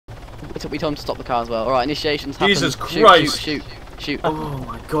We told him to stop the car as well. Alright, initiations happen. Jesus Christ! Shoot. Oh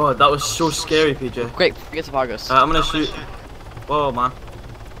my god, that was so scary, PJ. Great, get to Vargas. I'm gonna shoot. Whoa, man.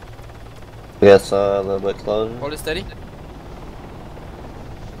 Yes, a little bit closer. Hold it steady.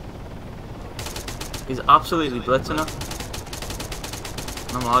 He's absolutely blitzing it.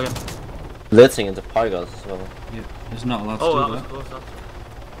 I'm lagging. Blitzing into Pargos as well. Yeah, he's not allowed to Oh, do that that. was close. That.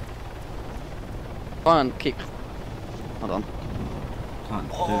 Try and keep. Hold on. Can't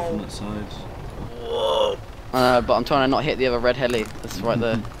do it from that side. Whoa. But I'm trying to not hit the other red heli. That's right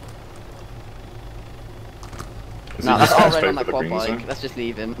there. No, that's already on that quad bike. Let's just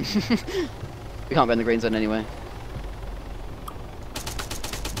leave him. We can't go in the green zone anyway.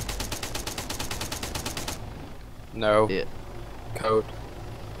 No. Yeah. Code.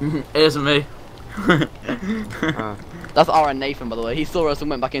 It isn't me. That's RN Nathan, by the way. He saw us and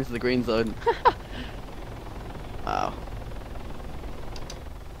went back into the green zone. Wow.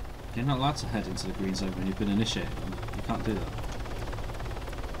 You're not allowed to head into the green zone when you've been initiated. You can't do that.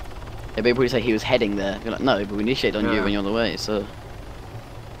 Yeah, people would say he was heading there. You're like, no, but we initiate on you when you're on the way, so.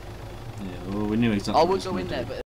 Yeah, well, we knew exactly. I what would he go was in gonna there, do. but